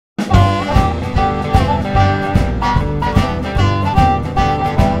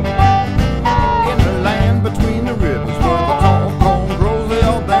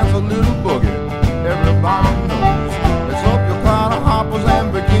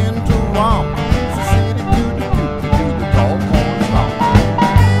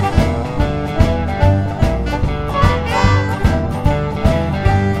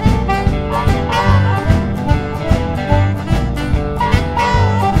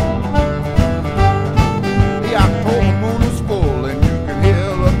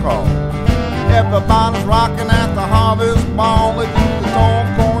ball if you the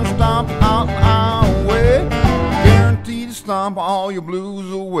corn stomp out in Iowa. Guaranteed to stomp all your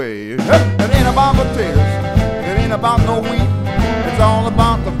blues away. It ain't about potatoes, it ain't about no wheat. It's all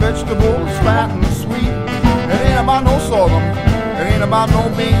about the vegetables, fat and sweet. It ain't about no sorghum, it ain't about no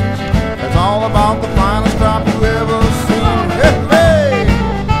beans. It's all about the finest crop you ever seen. Hey, hey!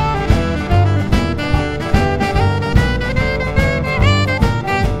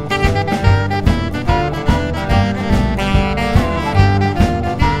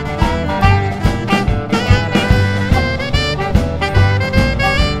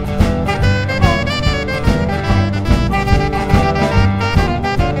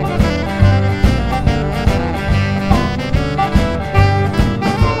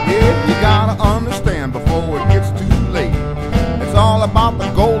 About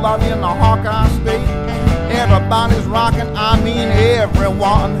the gold out in the Hawkeye State. Everybody's rocking, I mean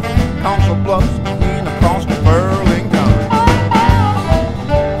everyone. Council Bluffs, clean across the Burlington.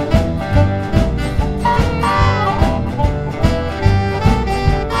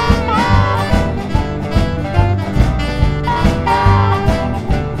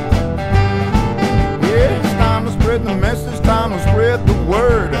 Yeah, it's time to spread the message, time to spread the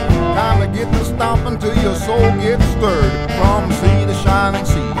word. Time to get the stomping till your soul gets stirred. From sea to shining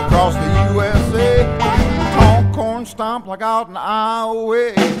sea, across the USA. Corn stomp like out in Iowa.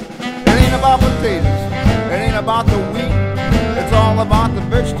 It ain't about potatoes, it ain't about the wheat. It's all about the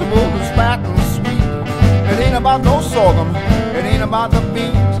vegetables, it's fat and sweet. It ain't about no sorghum, it ain't about the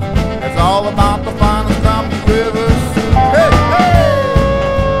beans. It's all about the finest crop you ever